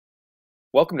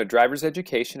Welcome to Driver's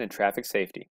Education and Traffic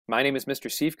Safety. My name is Mr.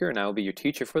 Siefker and I will be your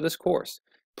teacher for this course.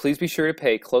 Please be sure to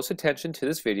pay close attention to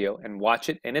this video and watch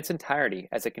it in its entirety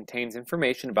as it contains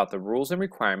information about the rules and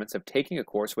requirements of taking a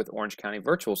course with Orange County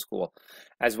Virtual School,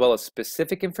 as well as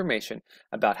specific information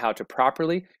about how to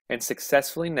properly and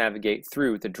successfully navigate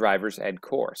through the Driver's Ed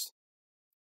course.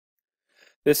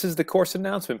 This is the course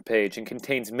announcement page and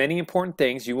contains many important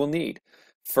things you will need.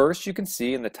 First, you can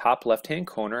see in the top left-hand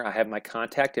corner I have my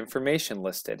contact information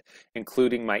listed,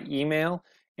 including my email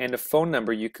and a phone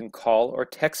number you can call or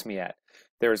text me at.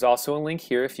 There is also a link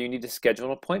here if you need to schedule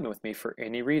an appointment with me for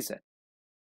any reason.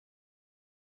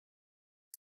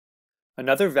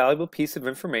 Another valuable piece of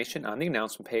information on the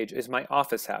announcement page is my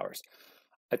office hours.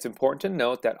 It's important to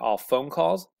note that all phone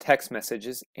calls, text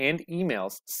messages, and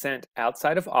emails sent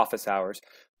outside of office hours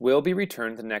will be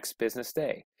returned the next business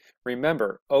day.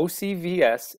 Remember,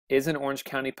 OCVS is an Orange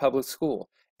County public school,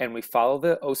 and we follow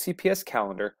the OCPS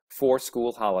calendar for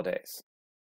school holidays.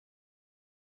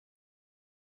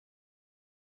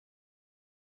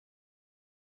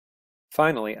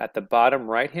 Finally, at the bottom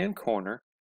right-hand corner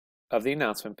of the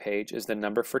announcement page is the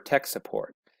number for tech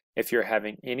support. If you're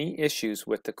having any issues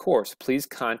with the course, please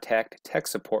contact tech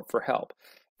support for help.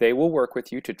 They will work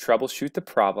with you to troubleshoot the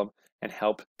problem and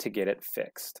help to get it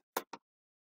fixed.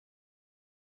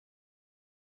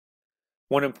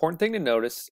 One important thing to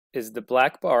notice is the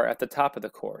black bar at the top of the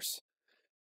course.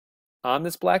 On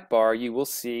this black bar, you will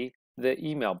see the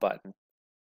email button.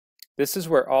 This is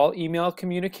where all email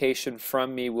communication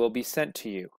from me will be sent to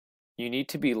you. You need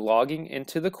to be logging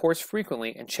into the course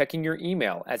frequently and checking your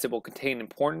email as it will contain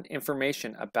important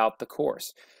information about the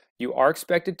course. You are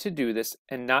expected to do this,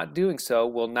 and not doing so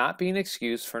will not be an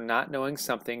excuse for not knowing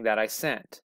something that I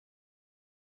sent.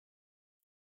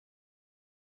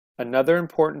 Another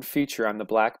important feature on the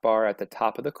black bar at the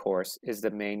top of the course is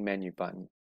the main menu button.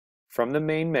 From the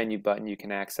main menu button, you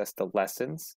can access the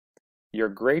lessons, your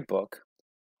gradebook,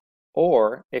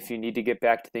 or if you need to get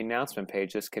back to the announcement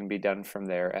page, this can be done from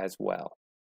there as well.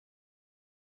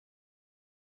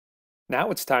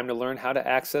 Now it's time to learn how to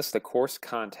access the course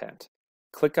content.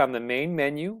 Click on the main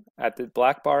menu at the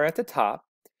black bar at the top,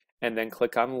 and then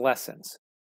click on Lessons.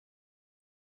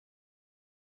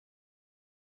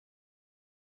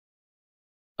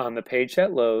 On the page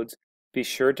that loads, be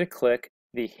sure to click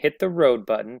the Hit the Road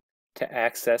button to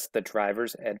access the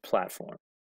Driver's Ed platform.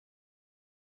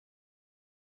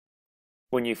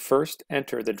 When you first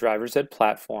enter the Driver's Ed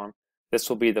platform, this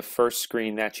will be the first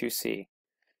screen that you see.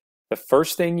 The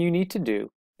first thing you need to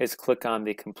do is click on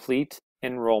the Complete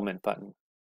Enrollment button.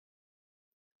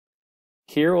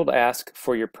 Here it will ask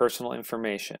for your personal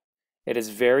information. It is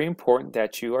very important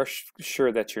that you are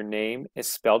sure that your name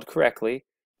is spelled correctly,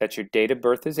 that your date of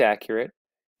birth is accurate,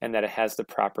 and that it has the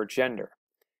proper gender.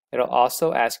 It'll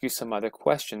also ask you some other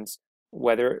questions,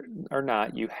 whether or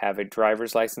not you have a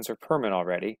driver's license or permit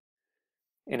already.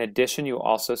 In addition, you'll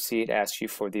also see it ask you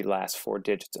for the last 4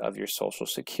 digits of your social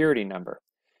security number.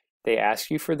 They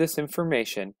ask you for this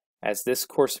information as this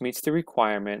course meets the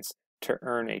requirements to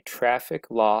earn a traffic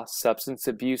law substance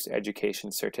abuse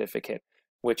education certificate,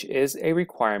 which is a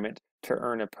requirement to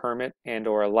earn a permit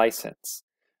and/or a license.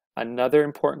 Another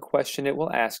important question it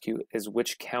will ask you is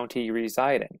which county you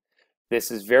reside in. This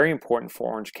is very important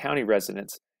for Orange County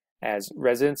residents, as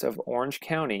residents of Orange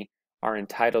County are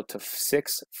entitled to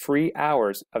 6 free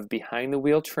hours of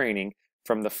behind-the-wheel training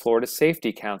from the Florida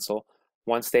Safety Council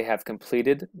once they have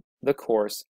completed the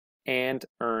course and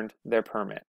earned their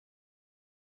permit.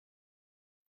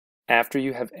 After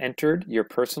you have entered your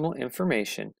personal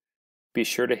information, be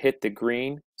sure to hit the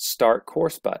green Start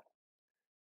Course button.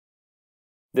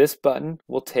 This button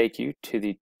will take you to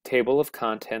the table of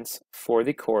contents for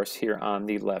the course here on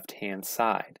the left-hand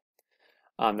side.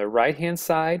 On the right-hand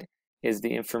side is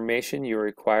the information you're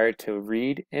required to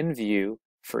read and view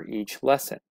for each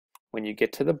lesson. When you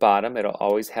get to the bottom, it'll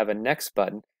always have a Next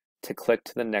button to click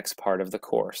to the next part of the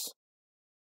course.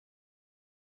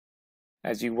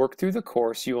 As you work through the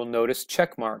course, you will notice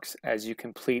check marks as you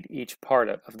complete each part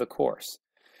of the course.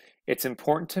 It's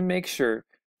important to make sure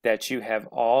that you have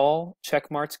all check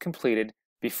marks completed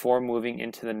before moving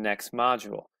into the next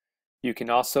module. You can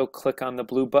also click on the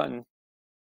blue button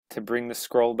to bring the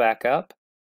scroll back up,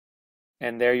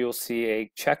 and there you'll see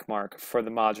a check mark for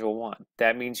the module 1.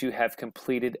 That means you have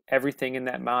completed everything in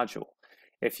that module.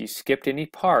 If you skipped any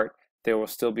part, there will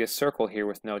still be a circle here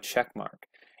with no check mark.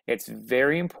 It's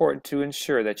very important to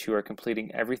ensure that you are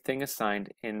completing everything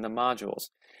assigned in the modules.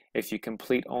 If you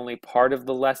complete only part of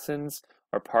the lessons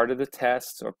or part of the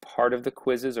tests or part of the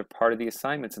quizzes or part of the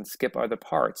assignments and skip other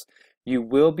parts, you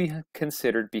will be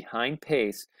considered behind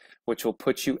pace, which will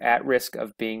put you at risk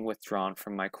of being withdrawn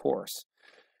from my course.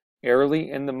 Early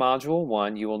in the Module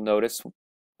 1, you will notice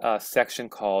a section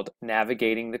called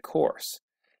Navigating the Course.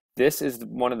 This is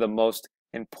one of the most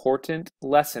important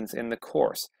lessons in the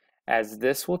course, as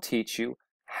this will teach you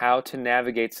how to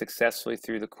navigate successfully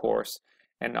through the course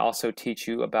and also teach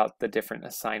you about the different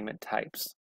assignment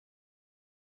types.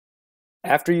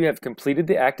 After you have completed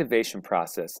the activation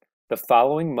process, the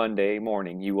following Monday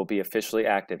morning you will be officially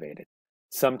activated.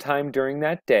 Sometime during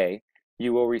that day,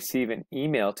 you will receive an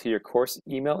email to your course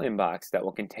email inbox that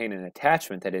will contain an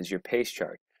attachment that is your pace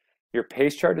chart. Your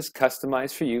pace chart is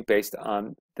customized for you based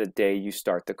on the day you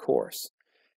start the course.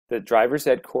 The Driver's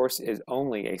Ed course is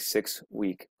only a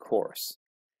 6-week course.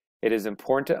 It is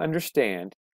important to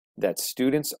understand that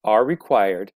students are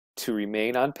required to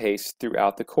remain on pace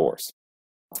throughout the course.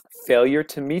 Failure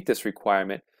to meet this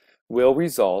requirement will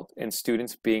result in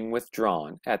students being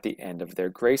withdrawn at the end of their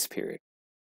grace period.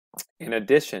 In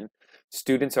addition,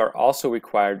 students are also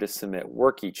required to submit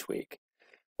work each week.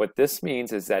 What this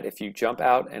means is that if you jump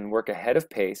out and work ahead of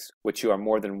pace, which you are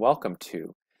more than welcome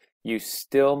to, you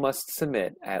still must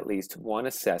submit at least one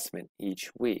assessment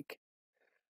each week.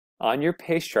 On your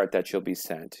pace chart that you'll be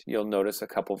sent, you'll notice a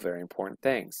couple very important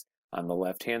things. On the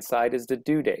left-hand side is the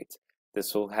due date.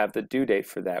 This will have the due date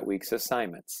for that week's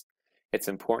assignments. It's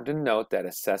important to note that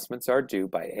assessments are due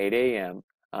by 8 a.m.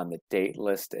 on the date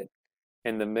listed.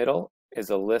 In the middle is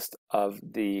a list of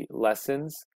the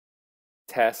lessons,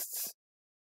 tests,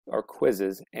 or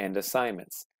quizzes, and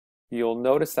assignments. You'll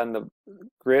notice on the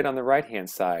grid on the right-hand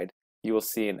side, you will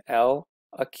see an L,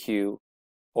 a Q,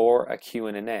 or a Q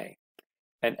and an A.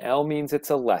 An L means it's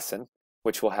a lesson,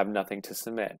 which will have nothing to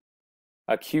submit.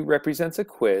 A Q represents a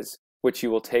quiz, which you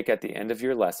will take at the end of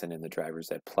your lesson in the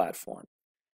Driver's Ed platform.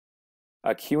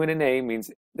 A Q and an A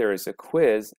means there is a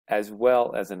quiz as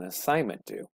well as an assignment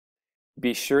due.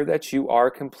 Be sure that you are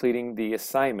completing the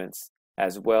assignments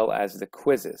as well as the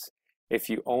quizzes. If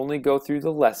you only go through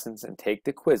the lessons and take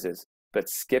the quizzes, but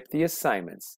skip the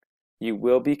assignments, you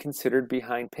will be considered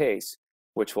behind pace,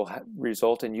 which will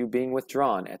result in you being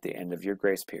withdrawn at the end of your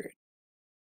grace period.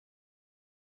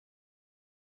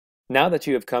 Now that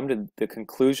you have come to the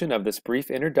conclusion of this brief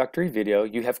introductory video,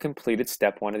 you have completed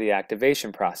step 1 of the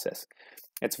activation process.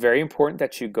 It's very important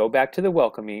that you go back to the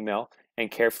welcome email and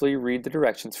carefully read the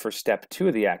directions for step 2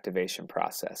 of the activation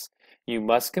process. You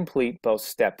must complete both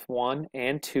step 1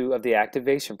 and 2 of the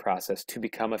activation process to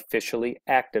become officially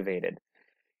activated.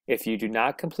 If you do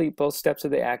not complete both steps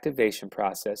of the activation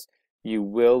process, you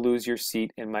will lose your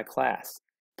seat in my class.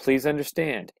 Please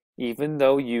understand, even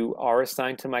though you are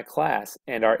assigned to my class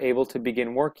and are able to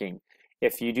begin working,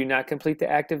 if you do not complete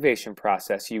the activation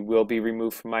process, you will be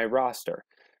removed from my roster.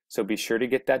 So be sure to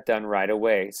get that done right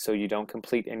away so you don't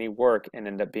complete any work and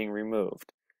end up being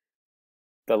removed.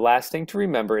 The last thing to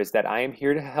remember is that I am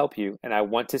here to help you and I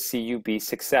want to see you be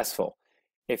successful.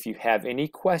 If you have any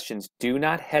questions, do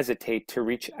not hesitate to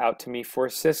reach out to me for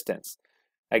assistance.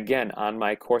 Again, on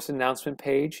my course announcement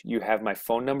page, you have my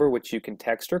phone number which you can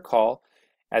text or call,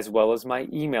 as well as my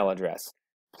email address.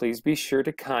 Please be sure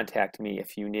to contact me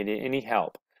if you need any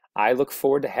help. I look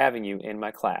forward to having you in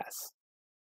my class.